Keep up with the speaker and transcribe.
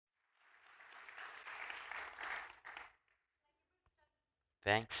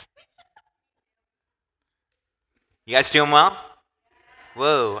Thanks. You guys doing well?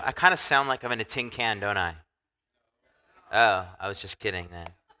 Whoa, I kind of sound like I'm in a tin can, don't I? Oh, I was just kidding then.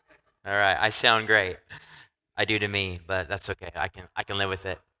 All right, I sound great. I do to me, but that's okay. I can live with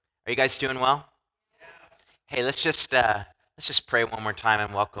it. Are you guys doing well? Hey, let's just pray one more time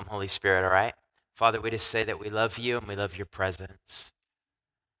and welcome Holy Spirit, all right? Father, we just say that we love you and we love your presence.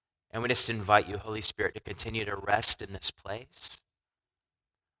 And we just invite you, Holy Spirit, to continue to rest in this place.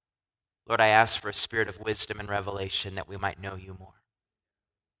 Lord, I ask for a spirit of wisdom and revelation that we might know you more.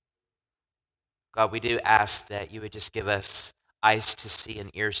 God, we do ask that you would just give us eyes to see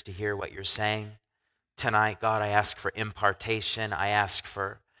and ears to hear what you're saying. Tonight, God, I ask for impartation. I ask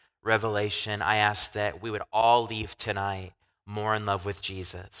for revelation. I ask that we would all leave tonight more in love with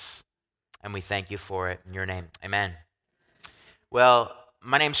Jesus. And we thank you for it in your name. Amen. Well,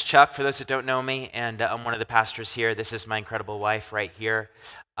 my name's Chuck, for those that don't know me, and I'm one of the pastors here. This is my incredible wife right here,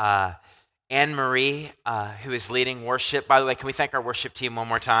 Anne Marie, who is leading worship. By the way, can we thank our worship team one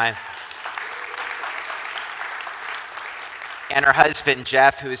more time? And her husband,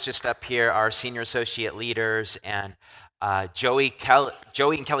 Jeff, who is just up here, our senior associate leaders, and Joey and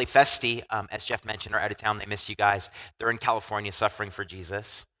Kelly Festi, as Jeff mentioned, are out of town. They missed you guys. They're in California suffering for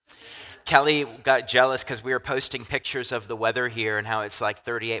Jesus. Kelly got jealous because we were posting pictures of the weather here and how it's like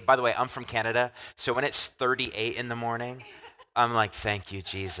 38. By the way, I'm from Canada, so when it's 38 in the morning, I'm like, thank you,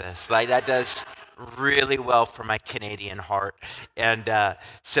 Jesus. Like, that does really well for my Canadian heart. And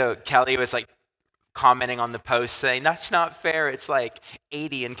so Kelly was like, commenting on the post saying, that's not fair. It's like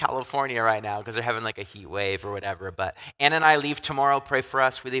 80 in California right now because they're having like a heat wave or whatever. But Ann and I leave tomorrow. Pray for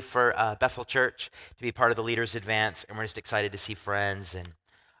us. We leave for Bethel Church to be part of the Leaders Advance. And we're just excited to see friends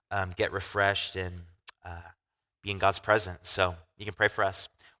and get refreshed and be in God's presence. So you can pray for us.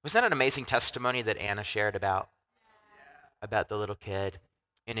 Wasn't that an amazing testimony that Anna shared about the little kid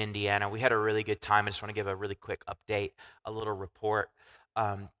in Indiana? We had a really good time. I just want to give a really quick update, a little report.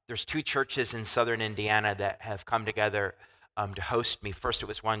 There's two churches in southern Indiana that have come together to host me. First, it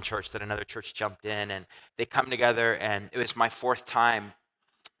was one church, then another church jumped in, and they come together, and it was my fourth time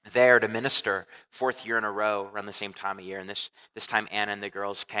there to minister, fourth year in a row, around the same time of year. And this time, Anna and the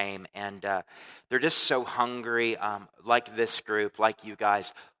girls came, and they're just so hungry, like this group, like you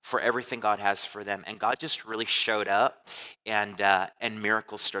guys, for everything God has for them. And God just really showed up, and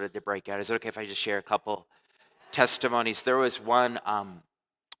miracles started to break out. Is it okay if I just share a couple testimonies? There was one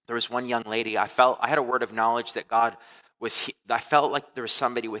young lady. I had a word of knowledge that I felt like there was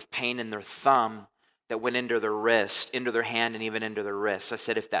somebody with pain in their thumb that went into their wrist, into their hand, and even into their wrist. I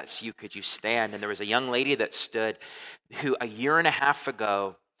said, if that's you, could you stand? And there was a young lady that stood who a year and a half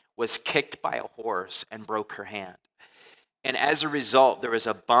ago was kicked by a horse and broke her hand. And as a result, there was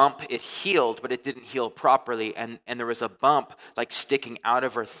a bump. It healed, but it didn't heal properly. And there was a bump like sticking out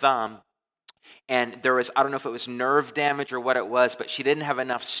of her thumb. And there was, I don't know if it was nerve damage or what it was, but she didn't have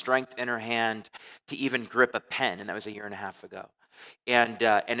enough strength in her hand to even grip a pen. And that was a year and a half ago.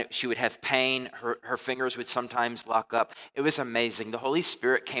 And she would have pain. Her fingers would sometimes lock up. It was amazing. The Holy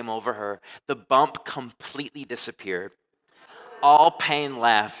Spirit came over her. The bump completely disappeared. All pain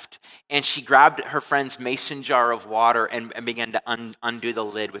left. And she grabbed her friend's mason jar of water and began to undo the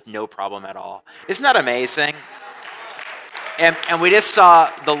lid with no problem at all. Isn't that amazing? And we just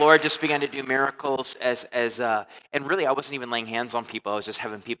saw the Lord just begin to do miracles and really I wasn't even laying hands on people. I was just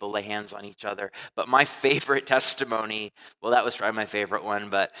having people lay hands on each other. But my favorite testimony, well, that was probably my favorite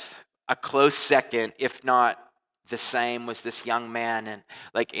one, but a close second, if not the same, was this young man, and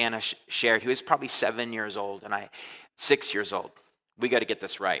like Anna shared, he was probably 7 years old, and 6 years old. We got to get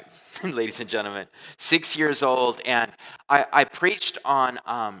this right, ladies and gentlemen. 6 years old, and I preached on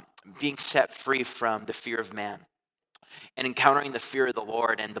being set free from the fear of man, and encountering the fear of the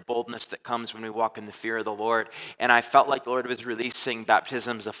Lord and the boldness that comes when we walk in the fear of the Lord. And I felt like the Lord was releasing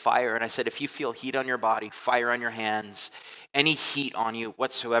baptisms of fire. And I said, if you feel heat on your body, fire on your hands, any heat on you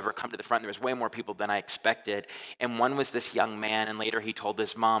whatsoever, come to the front. There was way more people than I expected. And one was this young man. And later he told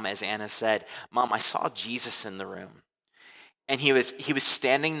his mom, as Anna said, Mom, I saw Jesus in the room. And he was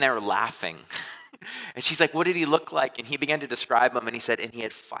standing there laughing. And she's like, what did he look like? And he began to describe him, and he said, and he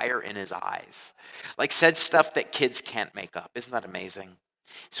had fire in his eyes. Like, said stuff that kids can't make up. Isn't that amazing?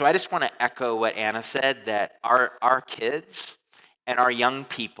 So I just want to echo what Anna said, that our kids and our young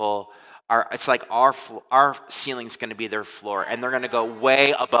people it's like our ceiling's going to be their floor, and they're going to go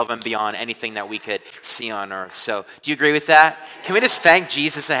way above and beyond anything that we could see on earth. So do you agree with that? Can we just thank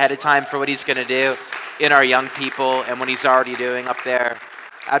Jesus ahead of time for what he's going to do in our young people and what he's already doing up there?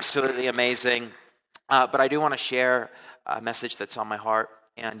 Absolutely amazing. But I do want to share a message that's on my heart,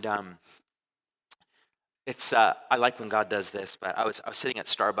 and I like when God does this, but I was sitting at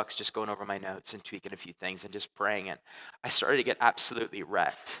Starbucks just going over my notes and tweaking a few things and just praying, and I started to get absolutely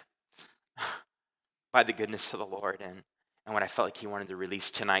wrecked by the goodness of the Lord and what I felt like he wanted to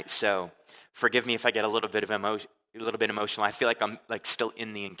release tonight. So forgive me if I get a little bit emotional. I feel like I'm like still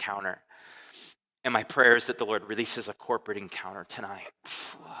in the encounter. And my prayer is that the Lord releases a corporate encounter tonight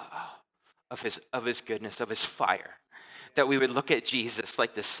of his goodness, of his fire. That we would look at Jesus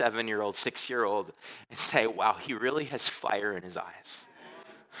like the 7-year-old, 6-year-old and say, wow, he really has fire in his eyes.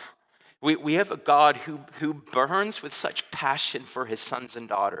 We have a God who burns with such passion for his sons and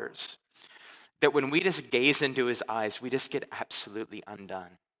daughters that when we just gaze into his eyes, we just get absolutely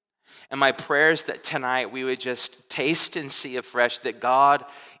undone. And my prayer is that tonight we would just taste and see afresh that God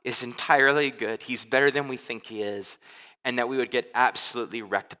is entirely good. He's better than we think he is. And that we would get absolutely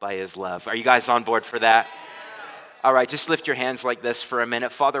wrecked by his love. Are you guys on board for that? All right, just lift your hands like this for a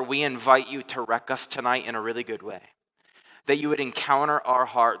minute. Father, we invite you to wreck us tonight in a really good way. That you would encounter our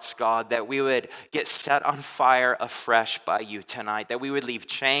hearts, God, that we would get set on fire afresh by you tonight, that we would leave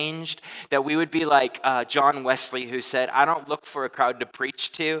changed, that we would be like John Wesley who said, I don't look for a crowd to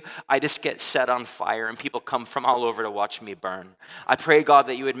preach to, I just get set on fire and people come from all over to watch me burn. I pray, God,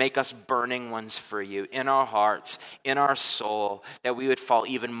 that you would make us burning ones for you in our hearts, in our soul, that we would fall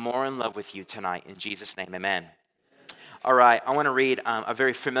even more in love with you tonight. In Jesus' name, amen. All right, I want to read a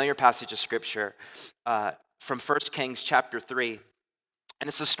very familiar passage of scripture from 1 Kings chapter 3. And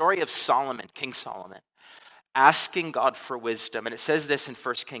it's the story of Solomon, King Solomon, asking God for wisdom. And it says this in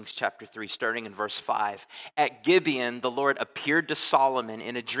 1 Kings chapter 3, starting in verse 5. At Gibeon, the Lord appeared to Solomon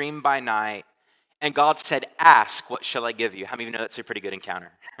in a dream by night. And God said, ask, what shall I give you? How many of you know that's a pretty good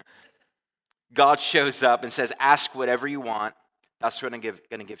encounter? God shows up and says, ask whatever you want. That's what I'm going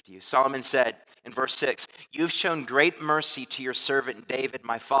to give to you. Solomon said in verse 6, you've shown great mercy to your servant David,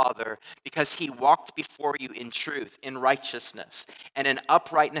 my father, because he walked before you in truth, in righteousness, and in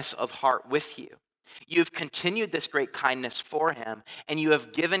uprightness of heart with you. You've continued this great kindness for him, and you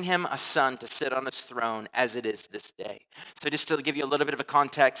have given him a son to sit on his throne as it is this day. So just to give you a little bit of a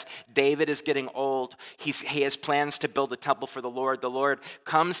context, David is getting old. He has plans to build a temple for the Lord. The Lord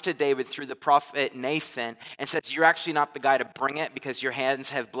comes to David through the prophet Nathan and says, you're actually not the guy to bring it because your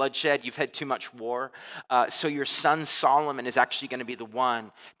hands have bloodshed. You've had too much war. So your son Solomon is actually going to be the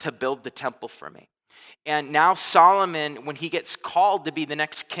one to build the temple for me. And now Solomon, when he gets called to be the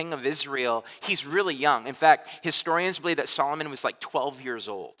next king of Israel, he's really young. In fact, historians believe that Solomon was like 12 years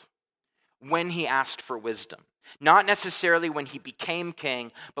old when he asked for wisdom. Not necessarily when he became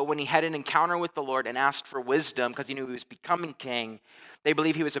king, but when he had an encounter with the Lord and asked for wisdom because he knew he was becoming king. They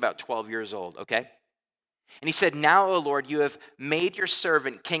believe he was about 12 years old, okay? And he said, now, O Lord, you have made your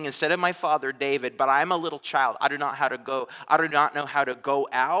servant king instead of my father David, but I am a little child. I do not know how to go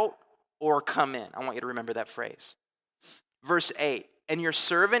out or come in. I want you to remember that phrase. Verse 8, and your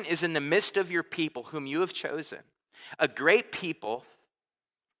servant is in the midst of your people whom you have chosen, a great people,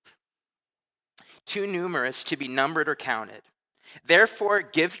 too numerous to be numbered or counted. Therefore,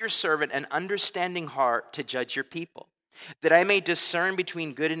 give your servant an understanding heart to judge your people, that I may discern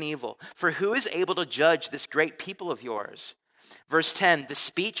between good and evil. For who is able to judge this great people of yours? Verse 10, the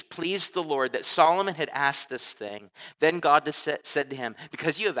speech pleased the Lord that Solomon had asked this thing. Then God said to him,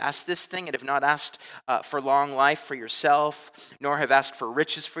 because you have asked this thing and have not asked for long life for yourself, nor have asked for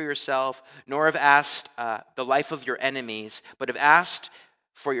riches for yourself, nor have asked the life of your enemies, but have asked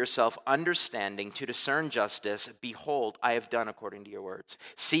for yourself understanding to discern justice, behold, I have done according to your words.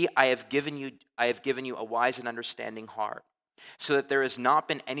 See, I have given you a wise and understanding heart, so that there has not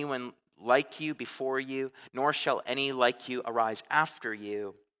been anyone like you before you, nor shall any like you arise after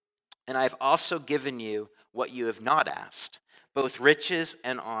you. And I have also given you what you have not asked, both riches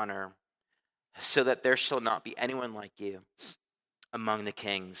and honor, so that there shall not be anyone like you among the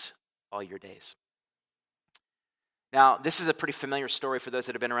kings all your days. Now, this is a pretty familiar story for those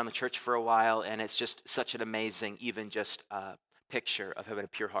that have been around the church for a while, and it's just such an amazing, even just picture of having a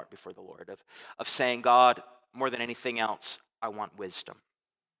pure heart before the Lord, of saying, God, more than anything else, I want wisdom.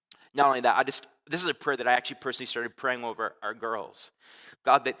 Not only that, this is a prayer that I actually personally started praying over our girls.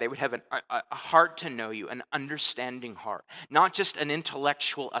 God, that they would have a heart to know you, an understanding heart. Not just an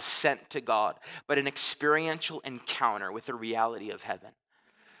intellectual assent to God, but an experiential encounter with the reality of heaven.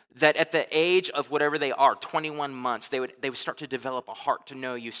 That at the age of whatever they are, 21 months, they would start to develop a heart to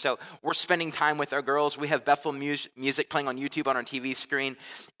know you. So we're spending time with our girls. We have Bethel music playing on YouTube on our TV screen,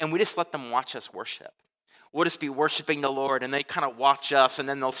 and we just let them watch us worship. We'll just be worshiping the Lord, and they kind of watch us, and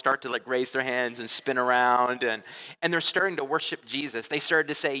then they'll start to like raise their hands and spin around, and they're starting to worship Jesus. They started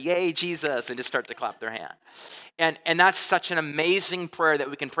to say, "Yay, Jesus," and just start to clap their hand. And that's such an amazing prayer that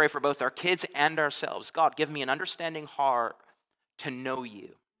we can pray for both our kids and ourselves. God, give me an understanding heart to know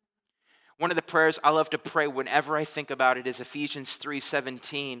you. One of the prayers I love to pray whenever I think about it is Ephesians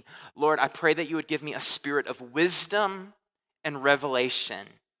 3:17. Lord, I pray that you would give me a spirit of wisdom and revelation,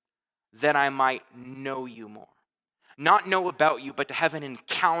 that I might know you more. Not know about you, but to have an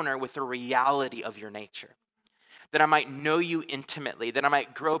encounter with the reality of your nature. That I might know you intimately, that I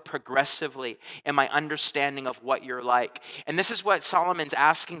might grow progressively in my understanding of what you're like. And this is what Solomon's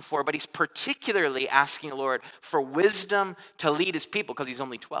asking for, but he's particularly asking the Lord for wisdom to lead his people because he's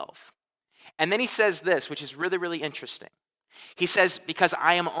only 12. And then he says this, which is really, really interesting. He says, because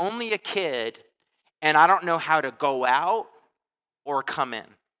I am only a kid and I don't know how to go out or come in.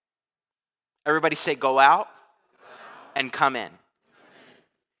 Everybody say go out and come in.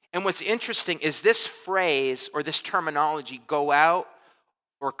 And what's interesting is this phrase or this terminology, go out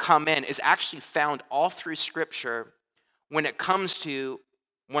or come in, is actually found all through Scripture when it comes to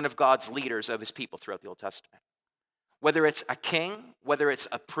one of God's leaders of his people throughout the Old Testament. Whether it's a king, whether it's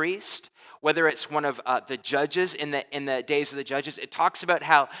a priest, whether it's one of the judges in the days of the judges, it talks about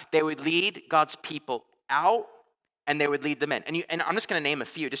how they would lead God's people out and they would lead them in. And I'm just going to name a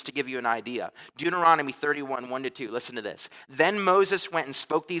few just to give you an idea. Deuteronomy 31, 1-2. Listen to this. Then Moses went and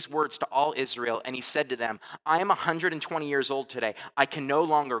spoke these words to all Israel, and he said to them, I am 120 years old today. I can no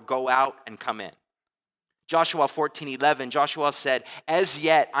longer go out and come in. Joshua 14:11, Joshua said, as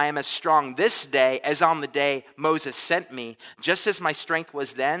yet I am as strong this day as on the day Moses sent me. Just as my strength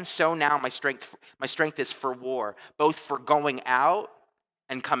was then, so now my strength is for war, both for going out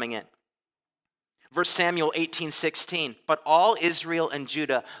and coming in. 1 Samuel 18:16, but all Israel and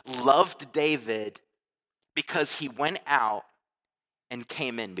Judah loved David because he went out and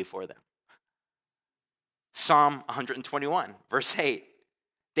came in before them. Psalm 121, verse 8,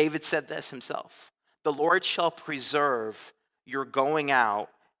 David said this himself, the Lord shall preserve your going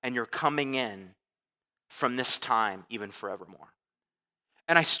out and your coming in from this time, even forevermore.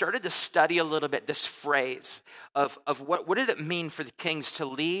 And I started to study a little bit this phrase of what did it mean for the kings to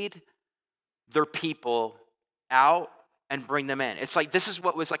lead their people out and bring them in. It's like this is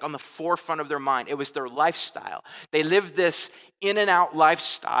what was like on the forefront of their mind. It was their lifestyle. They lived this in and out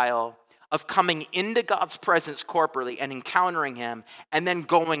lifestyle of coming into God's presence corporately and encountering him, and then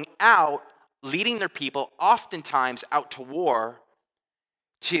going out, leading their people, oftentimes out to war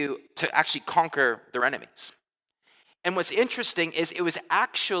to actually conquer their enemies. And what's interesting is it was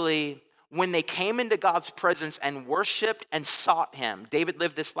actually when they came into God's presence and worshiped and sought him, David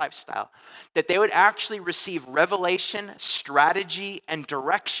lived this lifestyle, that they would actually receive revelation, strategy, and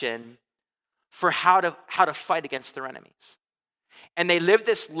direction for how to fight against their enemies. And they lived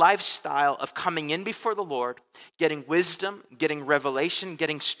this lifestyle of coming in before the Lord, getting wisdom, getting revelation,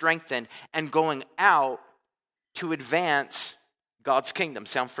 getting strengthened, and going out to advance God's kingdom.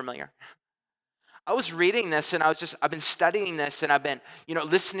 Sound familiar? I was reading this and I've been studying this and I've been,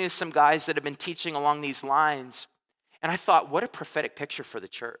 listening to some guys that have been teaching along these lines. And I thought, what a prophetic picture for the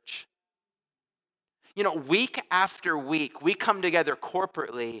church. Week after week, we come together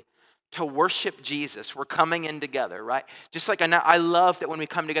corporately to worship Jesus. We're coming in together, right? Just like I love that when we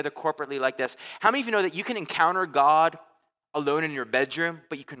come together corporately like this. How many of you know that you can encounter God alone in your bedroom,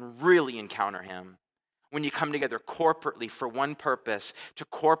 but you can really encounter him when you come together corporately for one purpose, to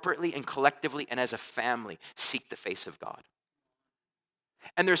corporately and collectively and as a family seek the face of God?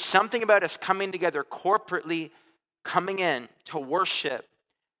 And there's something about us coming together corporately, coming in to worship,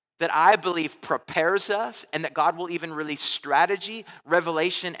 that I believe prepares us, and that God will even release strategy,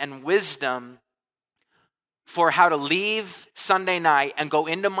 revelation, and wisdom for how to leave Sunday night and go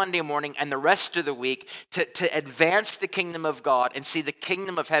into Monday morning and the rest of the week to advance the kingdom of God and see the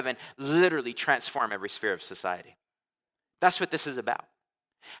kingdom of heaven literally transform every sphere of society. That's what this is about.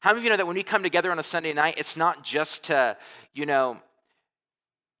 How many of you know that when we come together on a Sunday night, it's not just to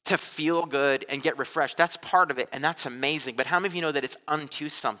feel good and get refreshed? That's part of it, and that's amazing. But how many of you know that it's unto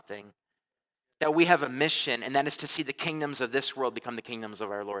something? That we have a mission, and that is to see the kingdoms of this world become the kingdoms of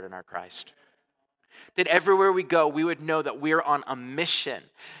our Lord and our Christ. That everywhere we go, we would know that we're on a mission.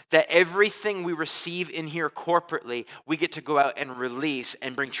 That everything we receive in here corporately, we get to go out and release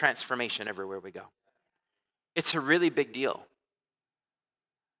and bring transformation everywhere we go. It's a really big deal.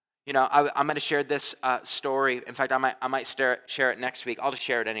 I'm going to share this story. In fact, I might share it next week. I'll just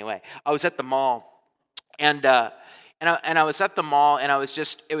share it anyway. I was at the mall, and And I was at the mall, and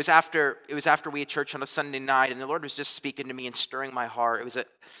it was after we had church on a Sunday night, and the Lord was just speaking to me and stirring my heart.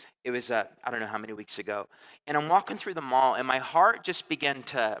 It was I don't know how many weeks ago. And I'm walking through the mall, and my heart just began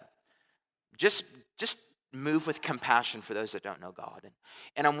to just move with compassion for those that don't know God.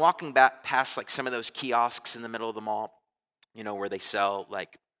 And I'm walking back past like some of those kiosks in the middle of the mall, where they sell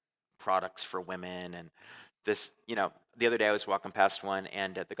like products for women and this, the other day I was walking past one,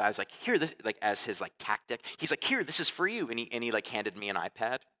 and the guy was like, "Here, this," like as his like tactic. He's like, "Here, this is for you," and he like handed me an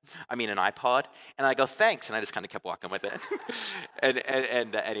iPod, and I go, "Thanks," and I just kind of kept walking with it.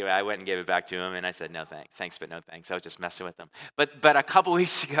 and anyway, I went and gave it back to him, and I said, "No, thanks, but no thanks." I was just messing with him. But a couple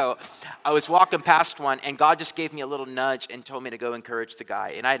weeks ago, I was walking past one, and God just gave me a little nudge and told me to go encourage the guy,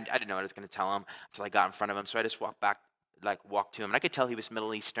 and I didn't know what I was going to tell him until I got in front of him, so I just walked to him, and I could tell he was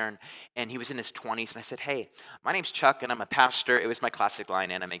Middle Eastern, and he was in his 20s, and I said, "Hey, my name's Chuck, and I'm a pastor." It was my classic line.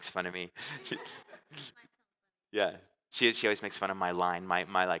 Anna makes fun of me. She always makes fun of my line,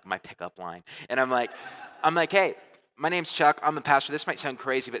 my pickup line, and I'm like, "Hey, my name's Chuck, I'm a pastor." This might sound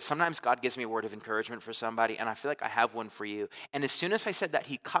crazy, but sometimes God gives me a word of encouragement for somebody, and I feel like I have one for you. And as soon as I said that,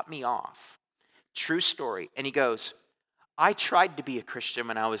 he cut me off. True story. And he goes, "I tried to be a Christian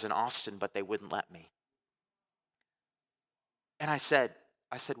when I was in Austin, but they wouldn't let me." And I said,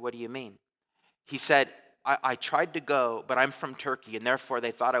 "What do you mean?" He said, I tried to go, but I'm from Turkey, and therefore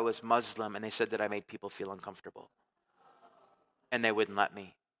they thought I was Muslim, and they said that I made people feel uncomfortable. And they wouldn't let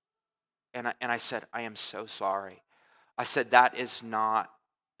me. And I said, "I am so sorry." I said, "That is not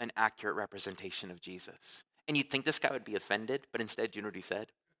an accurate representation of Jesus." And you'd think this guy would be offended, but instead, do you know what he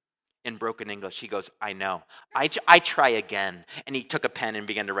said? In broken English, he goes, "I know. I try again." And he took a pen and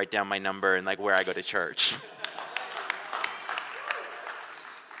began to write down my number and like where I go to church.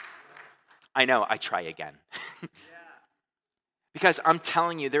 I know, I try again. Because I'm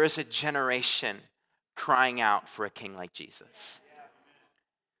telling you, there is a generation crying out for a king like Jesus.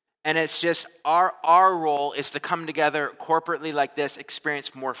 And it's just our role is to come together corporately like this,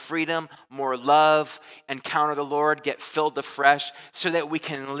 experience more freedom, more love, encounter the Lord, get filled afresh so that we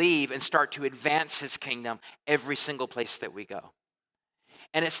can leave and start to advance his kingdom every single place that we go.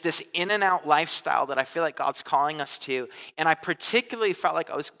 And it's this in and out lifestyle that I feel like God's calling us to. And I particularly felt like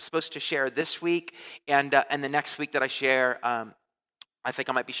I was supposed to share this week and the next week that I share. I think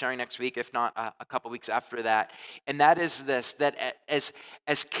I might be sharing next week, if not a couple weeks after that. And that is this, that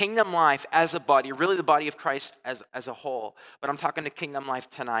as Kingdom Life, as a body, really the body of Christ as a whole, but I'm talking to Kingdom Life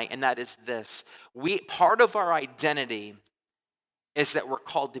tonight, and that is this. Part of our identity is that we're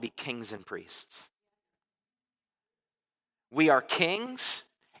called to be kings and priests. We are kings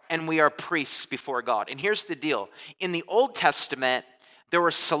and we are priests before God. And here's the deal. In the Old Testament, there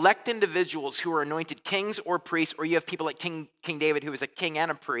were select individuals who were anointed kings or priests, or you have people like King David, who was a king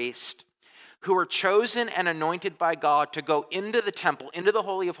and a priest, who were chosen and anointed by God to go into the temple, into the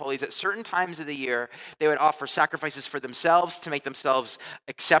Holy of Holies at certain times of the year. They would offer sacrifices for themselves to make themselves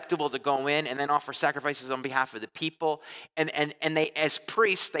acceptable to go in, and then offer sacrifices on behalf of the people. And they, as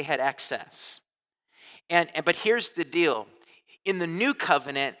priests, they had access. But here's the deal. In the new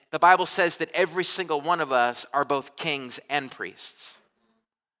covenant, the Bible says that every single one of us are both kings and priests.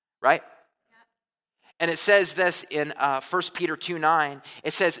 Right? And it says this in 1 Peter 2:9.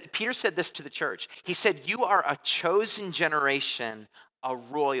 It says, Peter said this to the church. He said, "You are a chosen generation, a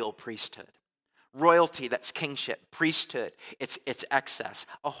royal priesthood." Royalty, that's kingship. Priesthood, it's excess.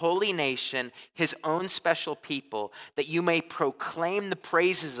 A holy nation, his own special people, that you may proclaim the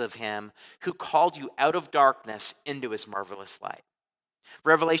praises of him who called you out of darkness into his marvelous light.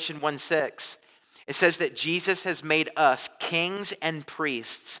 Revelation 1:6, it says that Jesus has made us kings and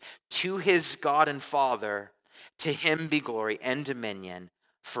priests to his God and Father. To him be glory and dominion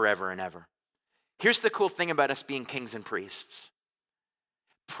forever and ever. Here's the cool thing about us being kings and priests.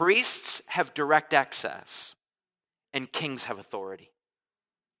 Priests have direct access, and kings have authority.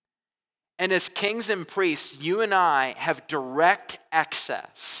 And as kings and priests, you and I have direct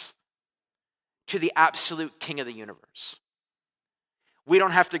access to the absolute king of the universe. We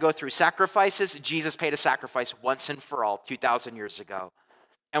don't have to go through sacrifices. Jesus paid a sacrifice once and for all 2,000 years ago,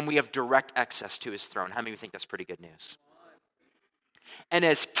 and we have direct access to his throne. How many of you think that's pretty good news? And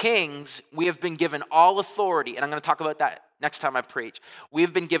as kings, we have been given all authority, and I'm going to talk about that next time I preach. We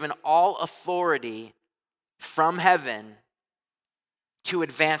have been given all authority from heaven to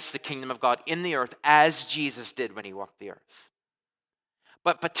advance the kingdom of God in the earth as Jesus did when he walked the earth.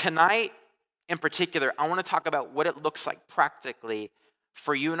 But tonight, in particular, I want to talk about what it looks like practically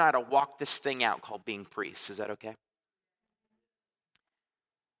for you and I to walk this thing out called being priests. Is that okay?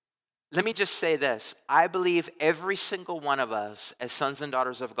 Let me just say this. I believe every single one of us as sons and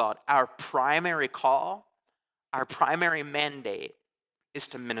daughters of God, our primary call, our primary mandate is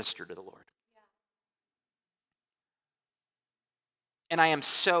to minister to the Lord. And I am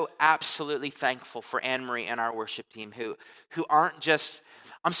so absolutely thankful for Anne-Marie and our worship team who aren't just,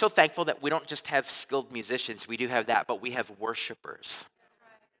 I'm so thankful that we don't just have skilled musicians, we do have that, but we have worshipers.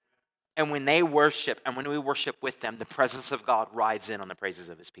 And when they worship and when we worship with them, the presence of God rides in on the praises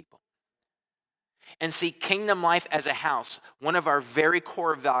of his people. And see, Kingdom Life as a house, one of our very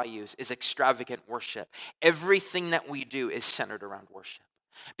core values is extravagant worship. Everything that we do is centered around worship.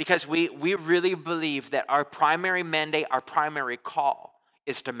 Because we really believe that our primary mandate, our primary call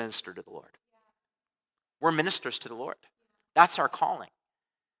is to minister to the Lord. We're ministers to the Lord. That's our calling.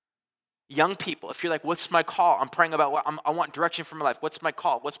 Young people, if you're like, what's my call? I'm praying about I want direction for my life. What's my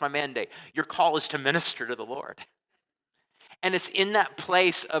call? What's my mandate? Your call is to minister to the Lord. And it's in that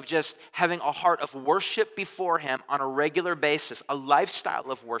place of just having a heart of worship before him on a regular basis, a lifestyle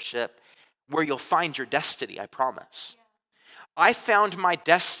of worship where you'll find your destiny, I promise. I found my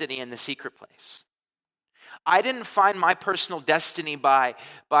destiny in the secret place. I didn't find my personal destiny by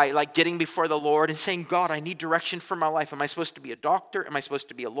like getting before the Lord and saying, God, I need direction for my life. Am I supposed to be a doctor? Am I supposed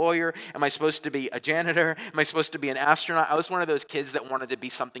to be a lawyer? Am I supposed to be a janitor? Am I supposed to be an astronaut? I was one of those kids that wanted to be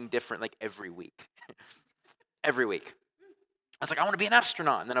something different like every week. Every week. I was like, I want to be an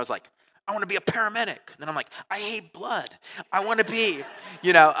astronaut. And then I was like, I want to be a paramedic. And then I'm like, I hate blood. I want to be,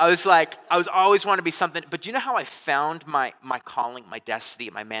 I was always want to be something. But do you know how I found my calling, my destiny,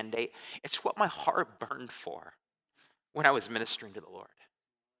 my mandate? It's what my heart burned for when I was ministering to the Lord.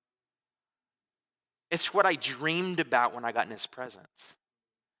 It's what I dreamed about when I got in his presence.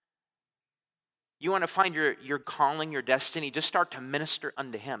 You want to find your calling, your destiny, just start to minister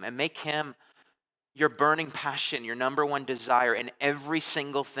unto him and make him your burning passion, your number one desire, and every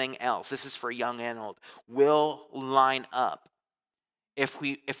single thing else, this is for young and old, will line up if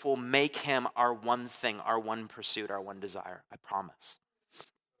we'll make him our one thing, our one pursuit, our one desire. I promise.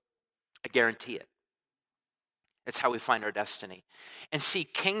 I guarantee it. It's how we find our destiny. And see,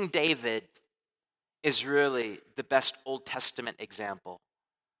 King David is really the best Old Testament example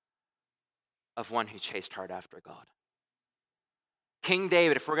of one who chased hard after God. King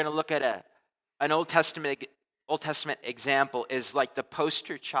David, if we're going to look at an Old Testament example, is like the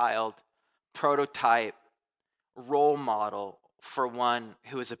poster child, prototype, role model for one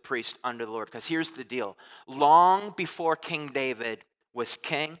who is a priest under the Lord. Because here's the deal. Long before King David was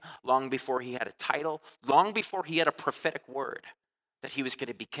king, long before he had a title, long before he had a prophetic word that he was going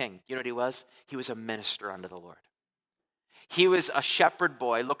to be king, you know what he was? He was a minister unto the Lord. He was a shepherd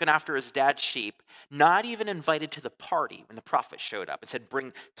boy looking after his dad's sheep, not even invited to the party when the prophet showed up and said,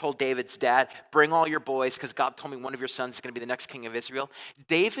 told David's dad, bring all your boys because God told me one of your sons is going to be the next king of Israel.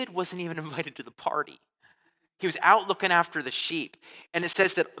 David wasn't even invited to the party. He was out looking after the sheep. And it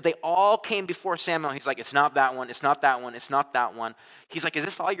says that they all came before Samuel. He's like, it's not that one, it's not that one, it's not that one. He's like, is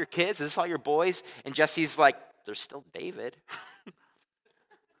this all your kids? Is this all your boys? And Jesse's like, there's still David.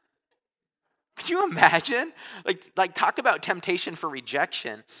 Could you imagine? Like talk about temptation for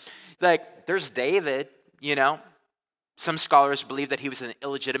rejection. Like, there's David, Some scholars believe that he was an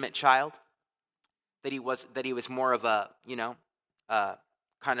illegitimate child, that he was more of a,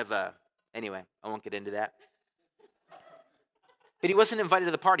 anyway, I won't get into that. But he wasn't invited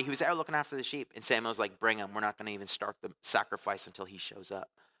to the party. He was out looking after the sheep. And Samuel's like, bring him. We're not going to even start the sacrifice until he shows up.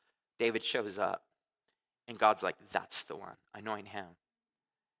 David shows up. And God's like, that's the one. Anoint him.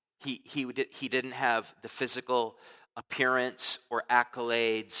 He didn't have the physical appearance or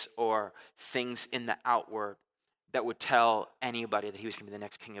accolades or things in the outward that would tell anybody that he was going to be the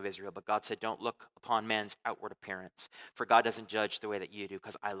next king of Israel. But God said, don't look upon man's outward appearance, for God doesn't judge the way that you do,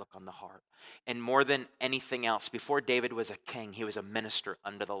 because I look on the heart. And more than anything else, before David was a king, he was a minister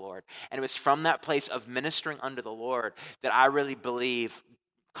unto the Lord. And it was from that place of ministering unto the Lord that I really believe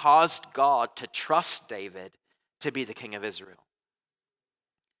caused God to trust David to be the king of Israel.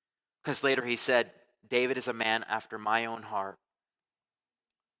 Because later he said, David is a man after my own heart.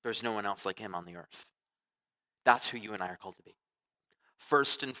 There's no one else like him on the earth. That's who you and I are called to be.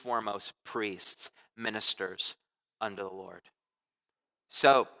 First and foremost, priests, ministers unto the Lord.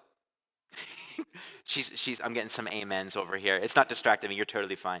 So, I'm getting some amens over here. It's not distracting me. You're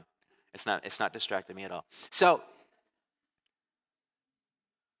totally fine. It's not distracting me at all. So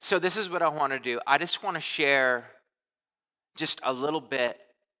this is what I want to do. I just want to share just a little bit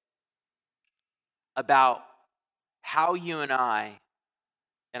about how you and I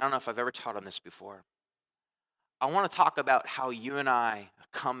don't know if I've ever taught on this before. I want to talk about how you and I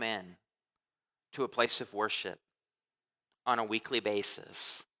come in to a place of worship on a weekly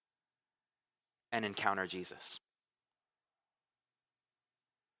basis and encounter Jesus.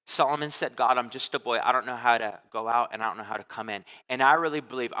 Solomon said, God, I'm just a boy. I don't know how to go out and I don't know how to come in. And I really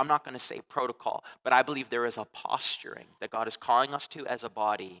believe, I'm not going to say protocol, but I believe there is a posturing that God is calling us to as a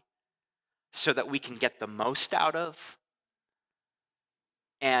body so that we can get the most out of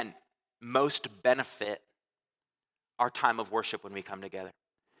and most benefit our time of worship when we come together.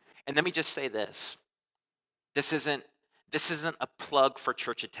 And let me just say this. This isn't a plug for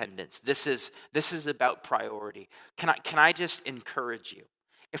church attendance. This is about priority. Can I just encourage you?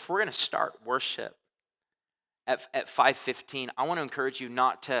 If we're going to start worship at 5:15, I want to encourage you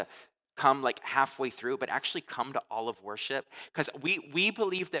not to come like halfway through, but actually come to all of worship, because we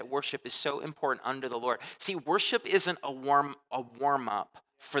believe that worship is so important under the Lord. See, worship isn't a warm up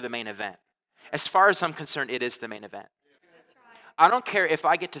for the main event. As far as I'm concerned, it is the main event. I don't care if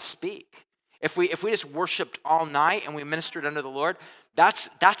I get to speak. If we just worshiped all night and we ministered under the Lord, that's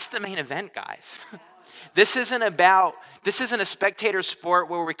the main event, guys. This isn't a spectator sport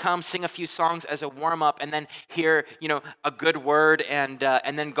where we come sing a few songs as a warm up and then hear, a good word and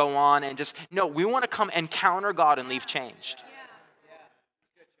then go on and just, no, we want to come encounter God and leave changed.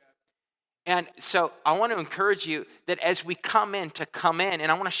 And so I want to encourage you that as we come in,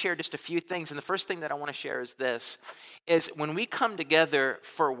 and I want to share just a few things. And the first thing that I want to share is this, is when we come together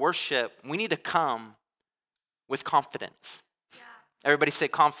for worship, we need to come with confidence. Yeah. Everybody say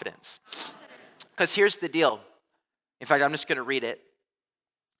confidence. Because here's the deal. In fact, I'm just going to read it.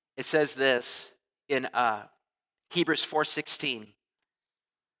 It says this in Hebrews 4:16.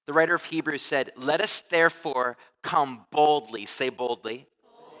 The writer of Hebrews said, "Let us therefore come boldly," say boldly,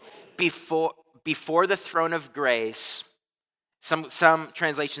 before the throne of grace. Some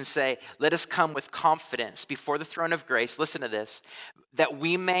translations say, "Let us come with confidence before the throne of grace." Listen to this. "That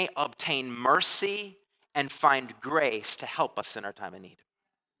we may obtain mercy and find grace to help us in our time of need."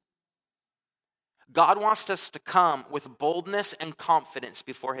 God wants us to come with boldness and confidence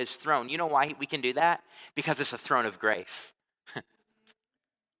before his throne. You know why we can do that? Because it's a throne of grace.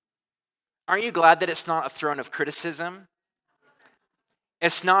 Aren't you glad that it's not a throne of criticism?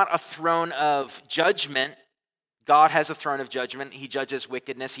 It's not a throne of judgment. God has a throne of judgment. He judges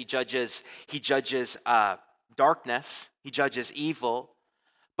wickedness. He judges darkness. He judges evil.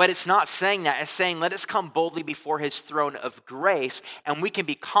 But it's not saying that. It's saying, let us come boldly before his throne of grace, and we can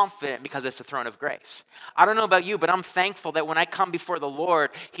be confident because it's a throne of grace. I don't know about you, but I'm thankful that when I come before the Lord,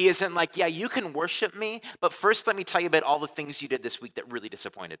 he isn't like, yeah, you can worship me, but first let me tell you about all the things you did this week that really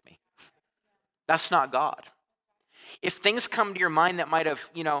disappointed me. That's not God. If things come to your mind that might have,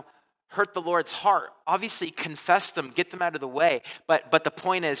 hurt the Lord's heart, obviously confess them, get them out of the way. But the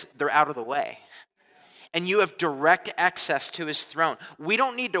point is, they're out of the way. And you have direct access to his throne. We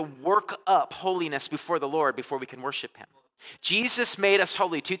don't need to work up holiness before the Lord before we can worship him. Jesus made us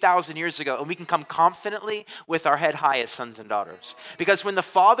holy 2,000 years ago, and we can come confidently with our head high as sons and daughters. Because when the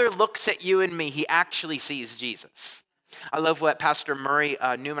Father looks at you and me, he actually sees Jesus. I love what Pastor Murray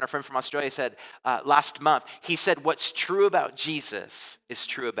Newman, our friend from Australia, said last month. He said, what's true about Jesus is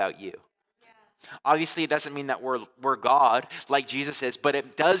true about you. Obviously, it doesn't mean that we're God like Jesus is, but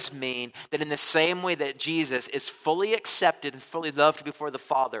it does mean that in the same way that Jesus is fully accepted and fully loved before the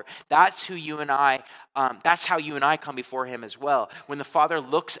Father, that's how you and I come before him as well. When the Father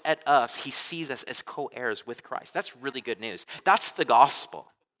looks at us, he sees us as co-heirs with Christ. That's really good news. That's the gospel.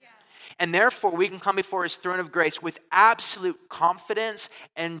 And therefore, we can come before his throne of grace with absolute confidence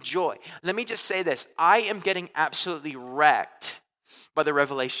and joy. Let me just say this. I am getting absolutely wrecked by the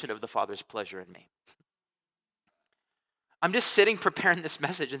revelation of the Father's pleasure in me. I'm just sitting preparing this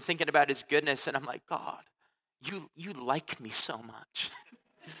message and thinking about his goodness, and I'm like, God, you like me so much.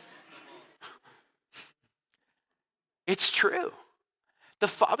 It's true. The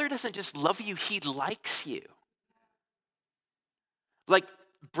Father doesn't just love you, he likes you. Like,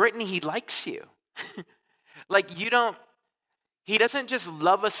 Brittany, he likes you. He doesn't just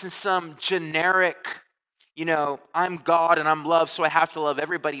love us in some generic, I'm God and I'm love, so I have to love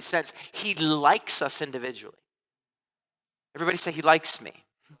everybody sense. He likes us individually. Everybody say, he likes me.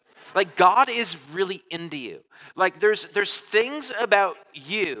 Like, God is really into you. Like, there's things about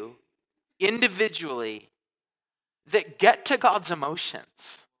you individually that get to God's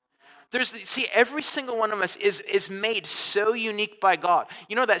emotions. Every single one of us is made so unique by God.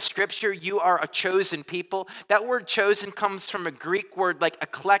 You know that scripture, you are a chosen people? That word chosen comes from a Greek word like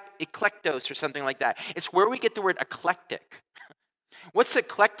eklektos or something like that. It's where we get the word eclectic. What's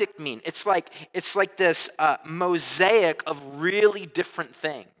eclectic mean? It's like this mosaic of really different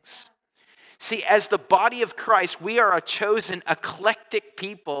things. See, as the body of Christ, we are a chosen, eclectic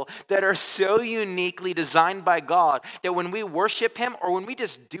people that are so uniquely designed by God that when we worship him or when we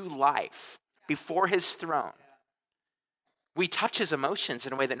just do life before his throne, We touch his emotions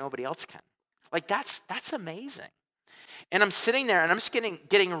in a way that nobody else can. Like that's amazing. And I'm sitting there and I'm just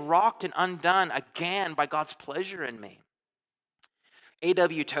getting rocked and undone again by God's pleasure in me.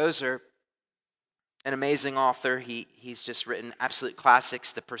 A.W. Tozer, an amazing author, he's just written absolute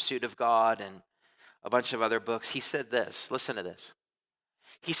classics, The Pursuit of God, and a bunch of other books. He said this, listen to this.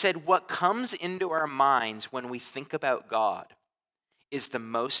 He said, what comes into our minds when we think about God is the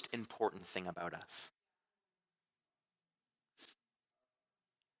most important thing about us.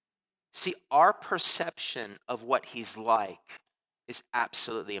 See, our perception of what he's like is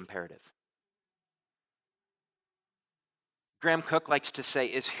absolutely imperative. Graham Cook likes to say,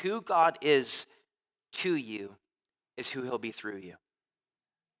 is who God is to you is who he'll be through you.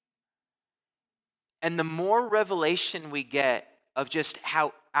 And the more revelation we get of just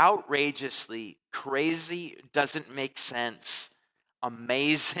how outrageously crazy, doesn't make sense,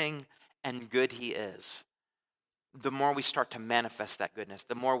 amazing, and good he is, the more we start to manifest that goodness,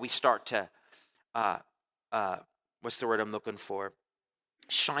 the more we start to, what's the word I'm looking for?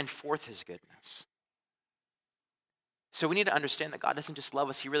 Shine forth his goodness. So we need to understand that God doesn't just love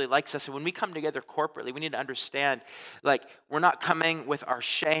us, he really likes us. And when we come together corporately, we need to understand, like, we're not coming with our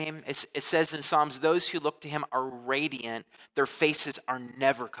shame. It says in Psalms, those who look to him are radiant. Their faces are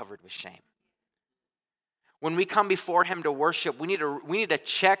never covered with shame. When we come before him to worship, we need to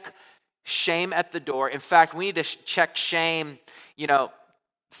check shame at the door. In fact, we need to check shame,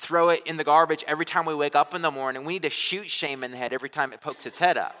 throw it in the garbage every time we wake up in the morning. We need to shoot shame in the head every time it pokes its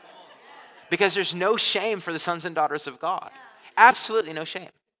head up. Because there's no shame for the sons and daughters of God. Absolutely no shame.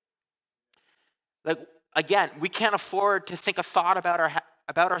 Like, again, we can't afford to think a thought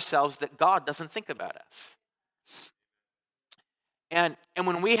about ourselves that God doesn't think about us. And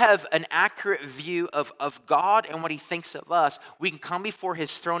when we have an accurate view of God and what he thinks of us, we can come before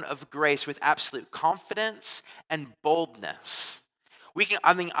his throne of grace with absolute confidence and boldness.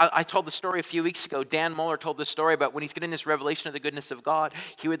 I told the story a few weeks ago. Dan Moeller told the story about when he's getting this revelation of the goodness of God,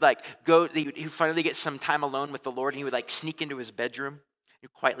 he would he'd finally get some time alone with the Lord, and he would sneak into his bedroom.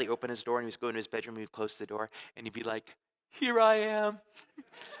 He'd quietly open his door, and he was going to his bedroom, and he'd close the door, and he'd be like, here I am,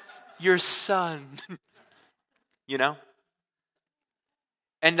 your son,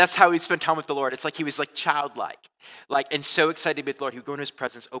 And that's how he'd spend time with the Lord. It's like he was childlike, and so excited to be with the Lord. He would go into his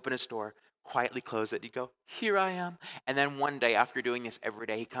presence, open his door, quietly close it. He'd go, here I am. And then one day, after doing this every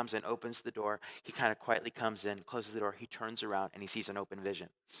day, he comes in, opens the door. He kind of quietly comes in, closes the door. He turns around, and he sees an open vision.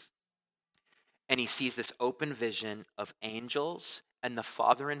 And he sees this open vision of angels and the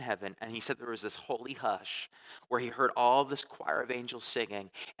Father in heaven. And he said there was this holy hush where he heard all this choir of angels singing.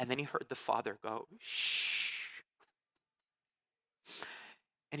 And then he heard the Father go, shh.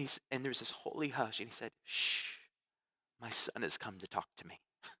 And there's this holy hush. And he said, shh, my son has come to talk to me.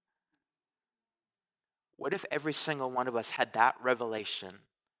 What if every single one of us had that revelation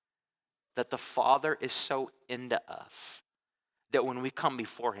that the Father is so into us that when we come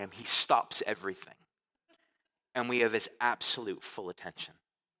before him, he stops everything and we have his absolute full attention?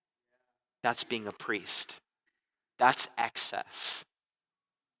 That's being a priest. That's excess.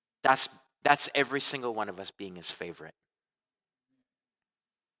 That's every single one of us being his favorite.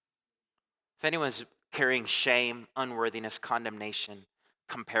 If anyone's carrying shame, unworthiness, condemnation,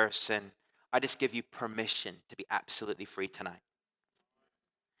 comparison, I just give you permission to be absolutely free tonight.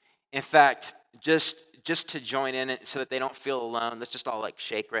 In fact, just to join in it so that they don't feel alone, let's just all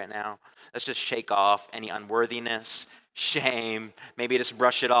shake right now. Let's just shake off any unworthiness, shame. Maybe just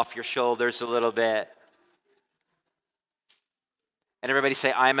brush it off your shoulders a little bit. And everybody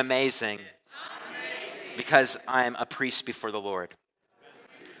say, I'm amazing. Because I'm a priest before the Lord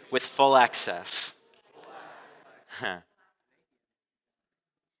with full access.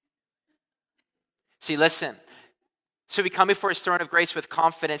 See, listen. So we come before his throne of grace with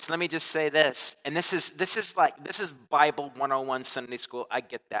confidence. Let me just say this, and this is Bible 101 Sunday school. I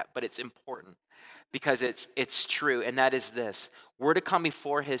get that, but it's important because it's true, and that is this: we're to come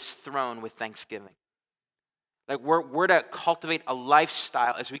before his throne with thanksgiving. We're to cultivate a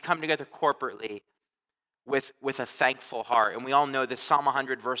lifestyle as we come together corporately with a thankful heart. And we all know this. Psalm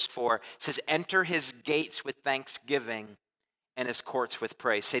 100 verse 4 says, "Enter his gates with thanksgiving and his courts with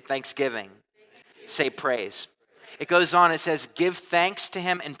praise." Say thanksgiving. Say praise. It goes on, it says, give thanks to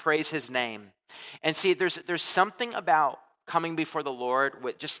him and praise his name. And see, there's something about coming before the Lord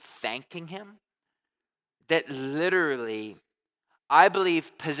with just thanking him that literally, I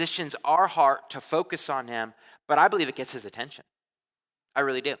believe, positions our heart to focus on him, but I believe it gets his attention. I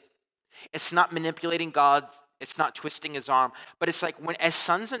really do. It's not manipulating God. It's not twisting his arm. But it's like, when, as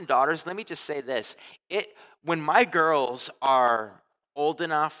sons and daughters, let me just say this. When my girls are old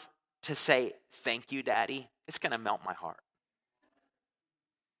enough to say, thank you, Daddy, it's going to melt my heart.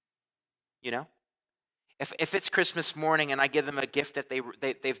 you know? If it's Christmas morning and I give them a gift that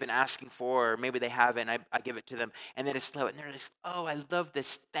they've been asking for, or maybe they haven't, I give it to them, and they just love it, and they're just, oh, I love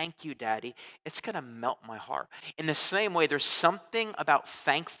this, thank you, Daddy, it's going to melt my heart. In the same way, there's something about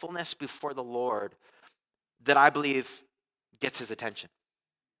thankfulness before the Lord that I believe gets his attention.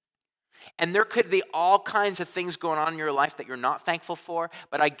 And there could be all kinds of things going on in your life that you're not thankful for,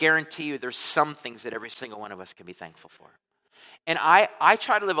 but I guarantee you there's some things that every single one of us can be thankful for. And I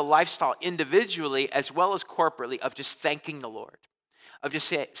try to live a lifestyle individually as well as corporately of just thanking the Lord, of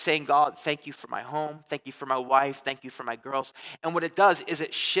just saying, God, thank you for my home, thank you for my wife, thank you for my girls. And what it does is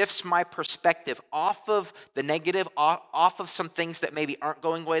it shifts my perspective off of the negative, off of some things that maybe aren't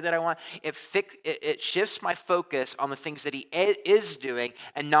going the way that I want. It shifts my focus on the things that he is doing.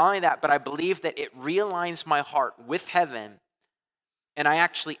 And not only that, but I believe that it realigns my heart with heaven, and I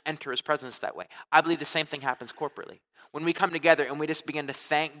actually enter his presence that way. I believe the same thing happens corporately. When we come together and we just begin to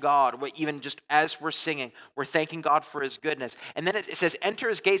thank God, even just as we're singing, we're thanking God for his goodness. And then it says, enter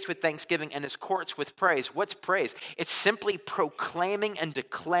his gates with thanksgiving and his courts with praise. What's praise? It's simply proclaiming and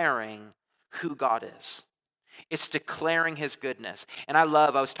declaring who God is. It's declaring his goodness. And I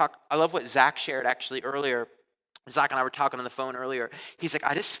love what Zach shared actually earlier. Zach and I were talking on the phone earlier. He's like,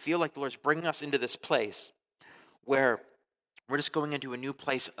 I just feel like the Lord's bringing us into this place where we're just going into a new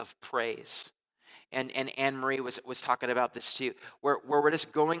place of praise. And Anne-Marie was talking about this too, where we're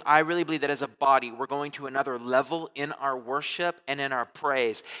just going, I really believe that as a body, we're going to another level in our worship and in our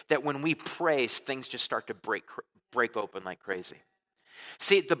praise, that when we praise, things just start to break open like crazy.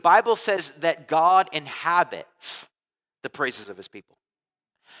 See, the Bible says that God inhabits the praises of his people.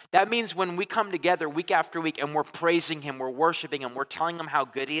 That means when we come together week after week and we're praising him, we're worshiping him, we're telling him how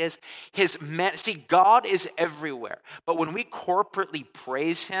good he is, see, God is everywhere. But when we corporately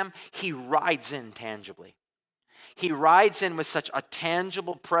praise him, he rides in tangibly. He rides in with such a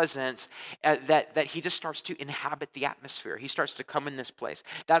tangible presence that he just starts to inhabit the atmosphere. He starts to come in this place.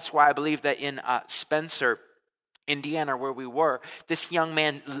 That's why I believe that in Spencer, Indiana, where we were, this young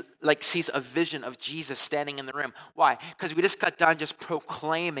man sees a vision of Jesus standing in the room. Why? Because we just got done just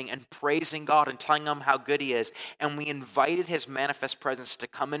proclaiming and praising God and telling him how good he is. And we invited his manifest presence to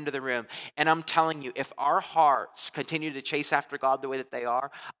come into the room. And I'm telling you, if our hearts continue to chase after God the way that they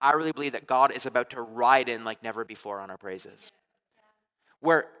are, I really believe that God is about to ride in like never before on our praises.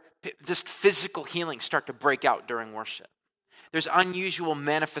 Where just physical healings start to break out during worship. There's unusual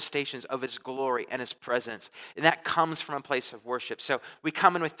manifestations of his glory and his presence. And that comes from a place of worship. So we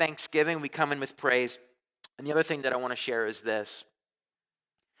come in with thanksgiving. We come in with praise. And the other thing that I want to share is this.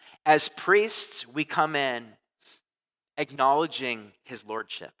 As priests, we come in acknowledging his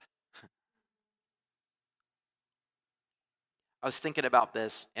lordship. I was thinking about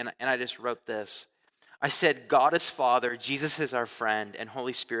this, and I just wrote this. I said, God is Father, Jesus is our friend, and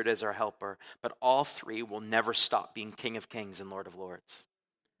Holy Spirit is our helper. But all three will never stop being King of Kings and Lord of Lords,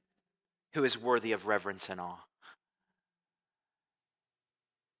 who is worthy of reverence and awe.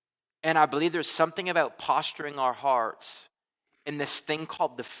 And I believe there's something about posturing our hearts in this thing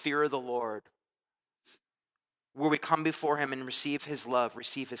called the fear of the Lord, where we come before him and receive his love,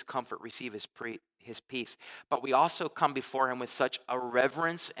 receive his comfort, receive his peace. But we also come before him with such a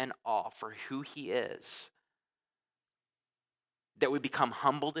reverence and awe for who he is, that we become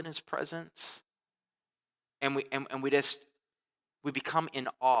humbled in his presence, and we become in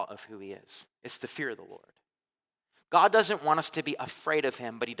awe of who he is. It's the fear of the Lord. God doesn't want us to be afraid of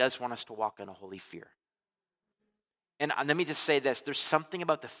him, but he does want us to walk in a holy fear. And let me just say this, there's something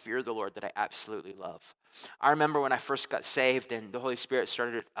about the fear of the Lord that I absolutely love. I remember when I first got saved and the Holy Spirit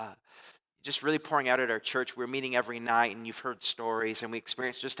started just really pouring out at our church. We were meeting every night, and you've heard stories, and we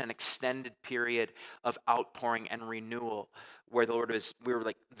experienced just an extended period of outpouring and renewal where we were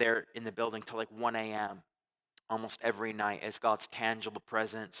like there in the building till like 1 a.m. almost every night as God's tangible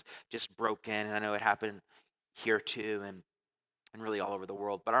presence just broke in. And I know it happened here too and really all over the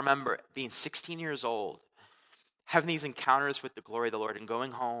world. But I remember being 16 years old, having these encounters with the glory of the Lord and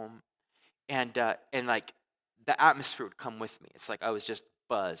going home, and like the atmosphere would come with me. It's like I was just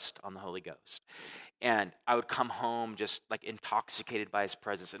buzzed on the Holy Ghost. And I would come home just like intoxicated by his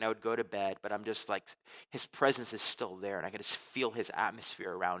presence, and I would go to bed, but I'm just like, his presence is still there, and I could just feel his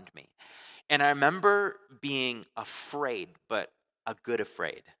atmosphere around me. And I remember being afraid, but a good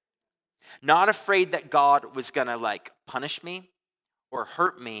afraid. Not afraid that God was gonna like punish me or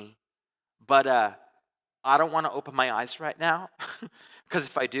hurt me, but I don't want to open my eyes right now, because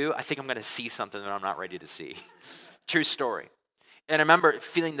if I do, I think I'm gonna see something that I'm not ready to see. True story. And I remember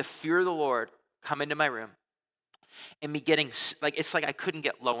feeling the fear of the Lord come into my room, and me getting, like, it's like I couldn't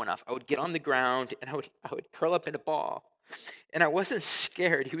get low enough. I would get on the ground, and I would curl up in a ball, And I wasn't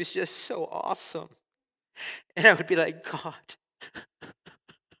scared. He was just so awesome. And I would be like, God,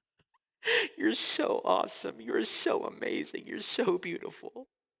 you're so awesome. You're so amazing. You're so beautiful.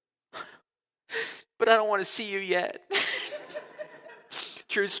 But I don't want to see you yet.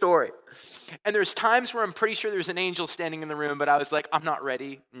 True story. And there's times where I'm pretty sure there's an angel standing in the room, but I was like, I'm not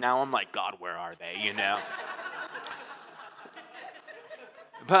ready. Now I'm like, God, where are they,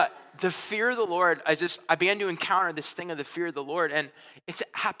 But the fear of the Lord, I began to encounter this thing of the fear of the Lord, and it's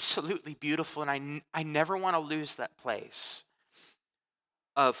absolutely beautiful, and I never want to lose that place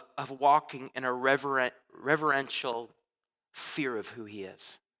of walking in a reverential fear of who he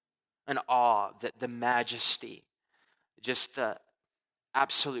is, an awe, the majesty, just the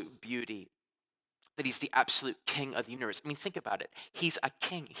absolute beauty, that he's the absolute king of the universe. I mean, think about it. He's a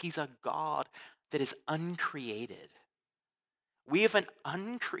king. He's a God that is uncreated. We have an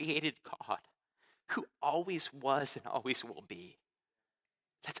uncreated God who always was and always will be.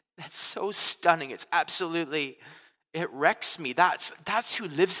 That's so stunning. It's absolutely, it wrecks me. That's who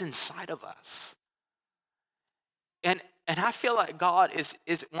lives inside of us. And I feel like God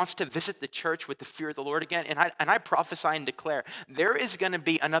wants to visit the church with the fear of the Lord again. And I prophesy and declare there is going to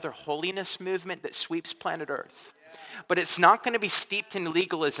be another holiness movement that sweeps planet Earth. But it's not going to be steeped in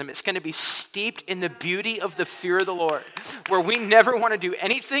legalism. It's going to be steeped in the beauty of the fear of the Lord, where we never want to do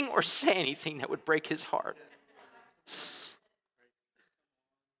anything or say anything that would break his heart.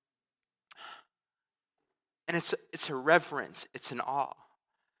 And it's a reverence. It's an awe.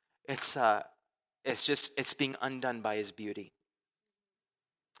 It's being undone by his beauty.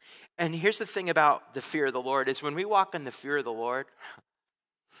 And here's the thing about the fear of the Lord is when we walk in the fear of the Lord,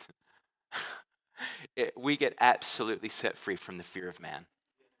 we get absolutely set free from the fear of man.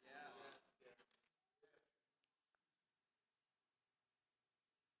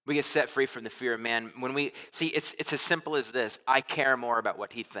 We get set free from the fear of man. When we see, it's as simple as this. I care more about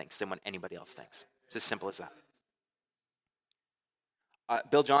what he thinks than what anybody else thinks. It's as simple as that.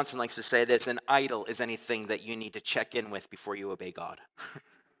 Bill Johnson likes to say this: an idol is anything that you need to check in with before you obey God.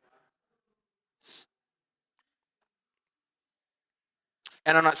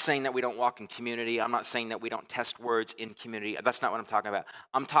 And I'm not saying that we don't walk in community. I'm not saying that we don't test words in community. That's not what I'm talking about.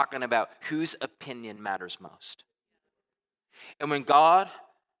 I'm talking about whose opinion matters most. And when God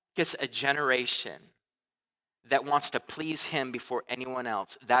gets a generation that wants to please him before anyone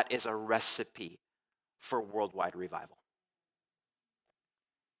else, that is a recipe for worldwide revival.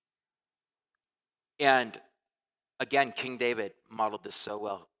 And again, King David modeled this so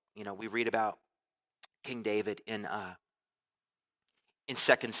well. We read about King David in 2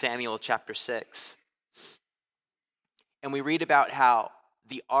 Samuel chapter 6. And we read about how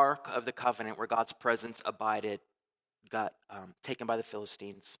the Ark of the Covenant, where God's presence abided, got taken by the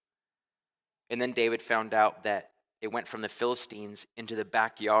Philistines. And then David found out that it went from the Philistines into the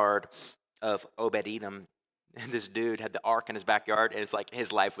backyard of Obed-Edom. And this dude had the ark in his backyard, and it's like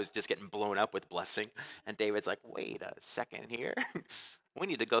his life was just getting blown up with blessing. And David's like, wait a second here. We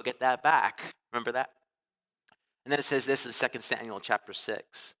need to go get that back. Remember that? And then it says this in 2 Samuel chapter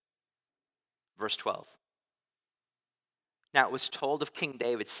 6, verse 12. Now it was told of King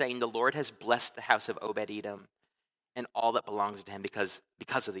David, saying, the Lord has blessed the house of Obed-Edom and all that belongs to him because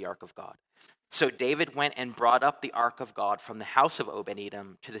of the ark of God. So David went and brought up the ark of God from the house of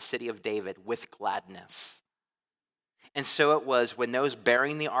Obed-Edom to the city of David with gladness. And so it was when those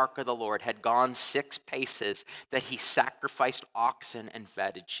bearing the ark of the Lord had gone 6 paces that he sacrificed oxen and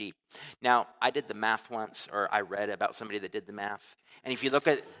fatted sheep. Now, I did the math once, or I read about somebody that did the math. And if you look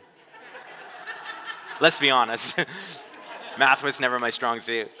at, let's be honest, math was never my strong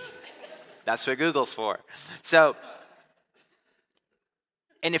suit. That's what Google's for. So,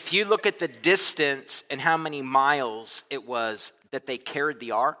 and if you look at the distance and how many miles it was that they carried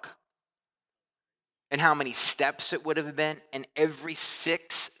the ark, and how many steps it would have been, and every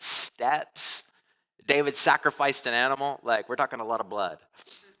 6 steps, David sacrificed an animal. Like, we're talking a lot of blood.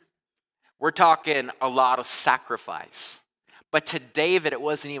 We're talking a lot of sacrifice. But to David, it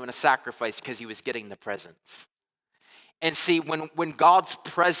wasn't even a sacrifice because he was getting the presence. And see, when God's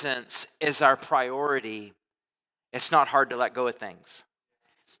presence is our priority, it's not hard to let go of things.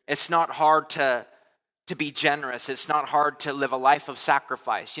 It's not hard to be generous. It's not hard to live a life of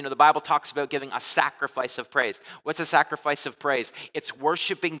sacrifice. The Bible talks about giving a sacrifice of praise. What's a sacrifice of praise? It's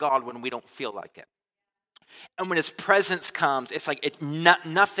worshiping God when we don't feel like it. And when his presence comes, it's like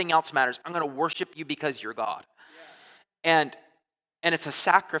nothing else matters. I'm going to worship you because you're God. Yeah. And it's a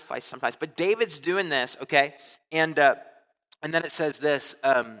sacrifice sometimes. But David's doing this, okay? And then it says this,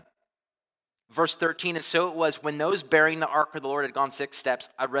 Verse 13, and so it was when those bearing the ark of the Lord had gone 6 steps.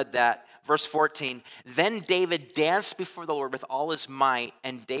 I read that. Verse 14, then David danced before the Lord with all his might,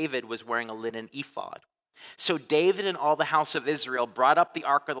 and David was wearing a linen ephod. So David and all the house of Israel brought up the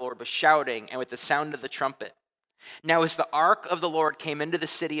ark of the Lord with shouting and with the sound of the trumpet. Now as the ark of the Lord came into the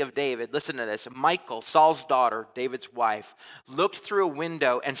city of David, listen to this, Michal, Saul's daughter, David's wife, looked through a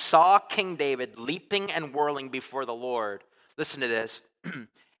window and saw King David leaping and whirling before the Lord. Listen to this.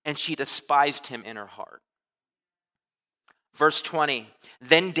 And she despised him in her heart. Verse 20,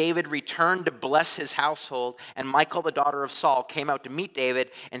 then David returned to bless his household, and Michal, the daughter of Saul, came out to meet David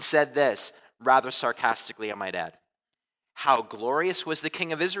and said this, rather sarcastically, I might add, how glorious was the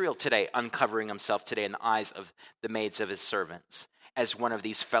king of Israel today, uncovering himself today in the eyes of the maids of his servants, as one of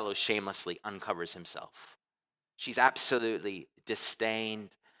these fellows shamelessly uncovers himself. She's absolutely disdained,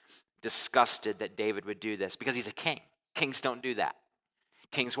 disgusted that David would do this because he's a king. Kings don't do that.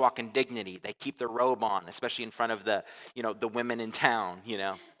 Kings walk in dignity. They keep their robe on, especially in front of the women in town,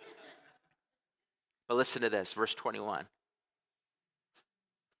 But listen to this, verse 21.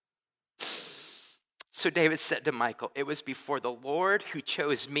 So David said to Michal, it was before the Lord who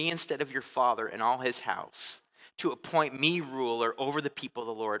chose me instead of your father and all his house to appoint me ruler over the people of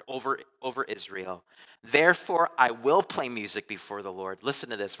the Lord, over Israel. Therefore, I will play music before the Lord. Listen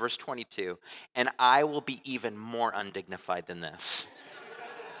to this, verse 22. And I will be even more undignified than this.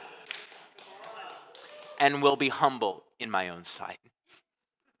 And will be humble in my own sight.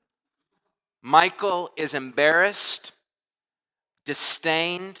 Michal is embarrassed,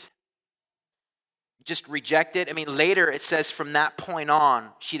 disdained, just rejected. I mean, later it says from that point on,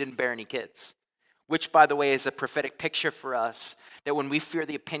 she didn't bear any kids. Which, by the way, is a prophetic picture for us that when we fear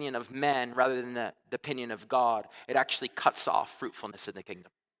the opinion of men rather than the opinion of God, it actually cuts off fruitfulness in the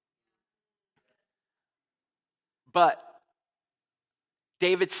kingdom. But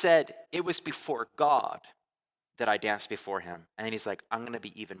David said, it was before God that I danced before him. And then he's like, I'm going to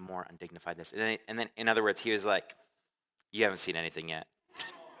be even more undignified this. And then, in other words, he was like, you haven't seen anything yet.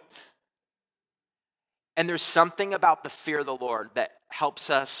 And there's something about the fear of the Lord that helps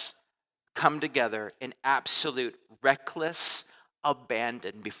us come together in absolute reckless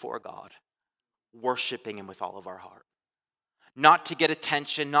abandon before God, worshiping him with all of our heart. Not to get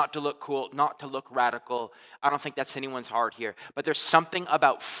attention, not to look cool, not to look radical. I don't think that's anyone's heart here. But there's something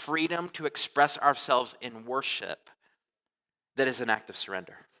about freedom to express ourselves in worship that is an act of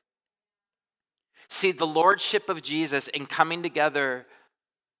surrender. See, the lordship of Jesus in coming together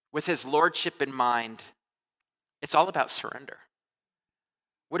with his lordship in mind, it's all about surrender.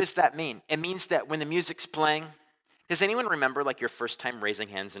 What does that mean? It means that when the music's playing, does anyone remember like your first time raising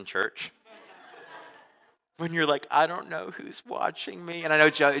hands in church? When you're like, I don't know who's watching me. And I know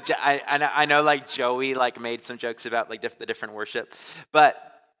I know like Joey like made some jokes about like the different worship. But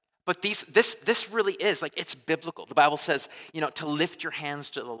this really is, like, it's biblical. The Bible says, to lift your hands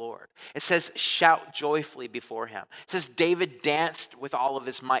to the Lord. It says, shout joyfully before him. It says, David danced with all of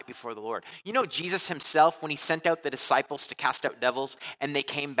his might before the Lord. Jesus himself, when he sent out the disciples to cast out devils, and they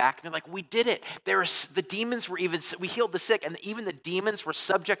came back, they're like, we did it. The demons were we healed the sick, and even the demons were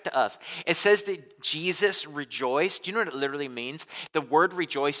subject to us. It says that Jesus rejoiced. Do you know what it literally means? The word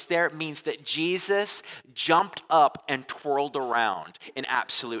rejoice there means that Jesus jumped up and twirled around in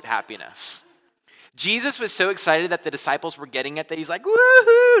absolute happiness. Jesus was so excited that the disciples were getting it that he's like,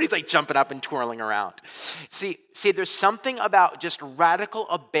 woohoo! He's like jumping up and twirling around. See, there's something about just radical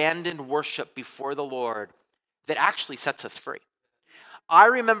abandoned worship before the Lord that actually sets us free. I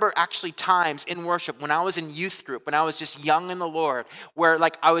remember actually times in worship when I was in youth group, when I was just young in the Lord, where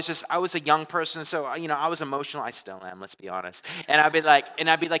like I was a young person, so I was emotional. I still am, let's be honest. And I'd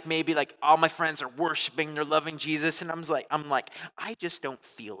be like maybe like all my friends are worshiping, they're loving Jesus, and I'm like, I just don't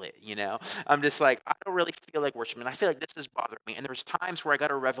feel it, I'm just like, I don't really feel like worshiping. I feel like this is bothering me. And there's times where I got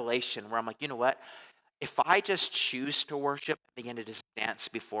a revelation where I'm like, you know what? If I just choose to worship and begin to just dance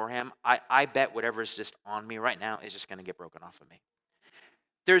before him, I bet whatever's just on me right now is just going to get broken off of me.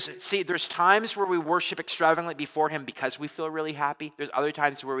 There's times where we worship extravagantly before him because we feel really happy. There's other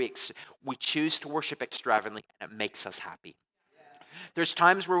times where we choose to worship extravagantly and it makes us happy. There's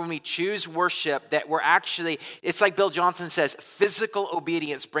times where when we choose worship that we're actually, it's like Bill Johnson says, physical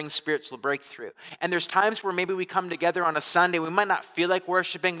obedience brings spiritual breakthrough. And there's times where maybe we come together on a Sunday, we might not feel like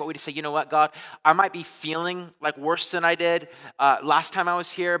worshiping, but we just say, you know what, God, I might be feeling like worse than I did last time I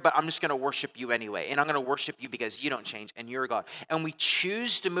was here, but I'm just going to worship you anyway. And I'm going to worship you because you don't change and you're God. And we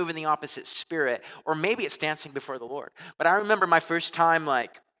choose to move in the opposite spirit, or maybe it's dancing before the Lord. But I remember my first time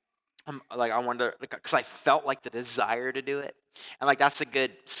I wanted to, because I felt like the desire to do it, and like that's a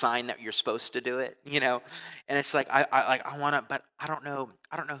good sign that you're supposed to do it, you know. And it's like I want to, but I don't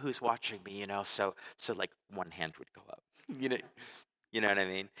know who's watching me, you know. So like one hand would go up, you know, you know what I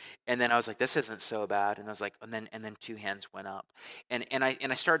mean? And then I was like, this isn't so bad. And I was like, and then two hands went up. And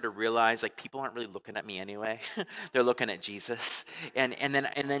I started to realize like people aren't really looking at me anyway. They're looking at Jesus. And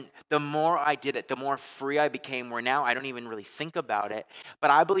then the more I did it, the more free I became, where now I don't even really think about it. But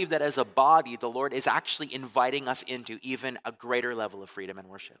I believe that as a body, the Lord is actually inviting us into even a greater level of freedom and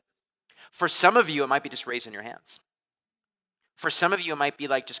worship. For some of you, it might be just raising your hands. For some of you, it might be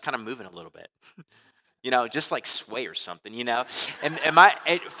like just kind of moving a little bit. You know, just like sway or something, you know. And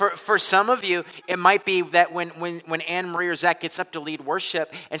for some of you, it might be that when Anne Marie or Zach gets up to lead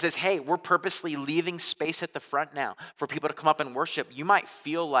worship and says, hey, we're purposely leaving space at the front now for people to come up and worship, you might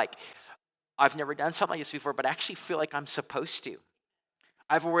feel like, I've never done something like this before, but I actually feel like I'm supposed to.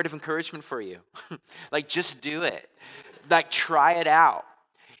 I have a word of encouragement for you. Like, just do it. Like, try it out.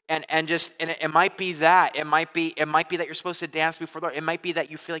 And it might be that. It might be that you're supposed to dance before the Lord. It might be that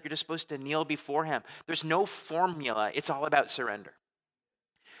you feel like you're just supposed to kneel before him. There's no formula. It's all about surrender.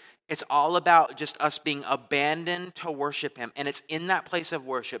 It's all about just us being abandoned to worship him. And it's in that place of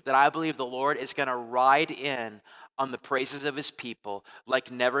worship that I believe the Lord is going to ride in on the praises of his people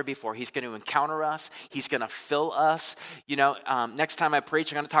like never before. He's going to encounter us. He's going to fill us. You know, next time I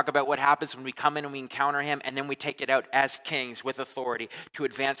preach, I'm going to talk about what happens when we come in and we encounter him, and then we take it out as kings with authority to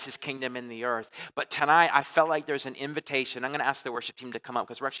advance his kingdom in the earth. But tonight, I felt like there's an invitation. I'm going to ask the worship team to come up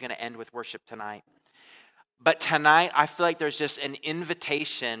because we're actually going to end with worship tonight. But tonight, I feel like there's just an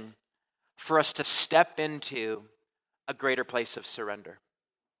invitation for us to step into a greater place of surrender.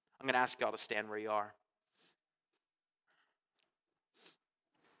 I'm going to ask y'all to stand where you are.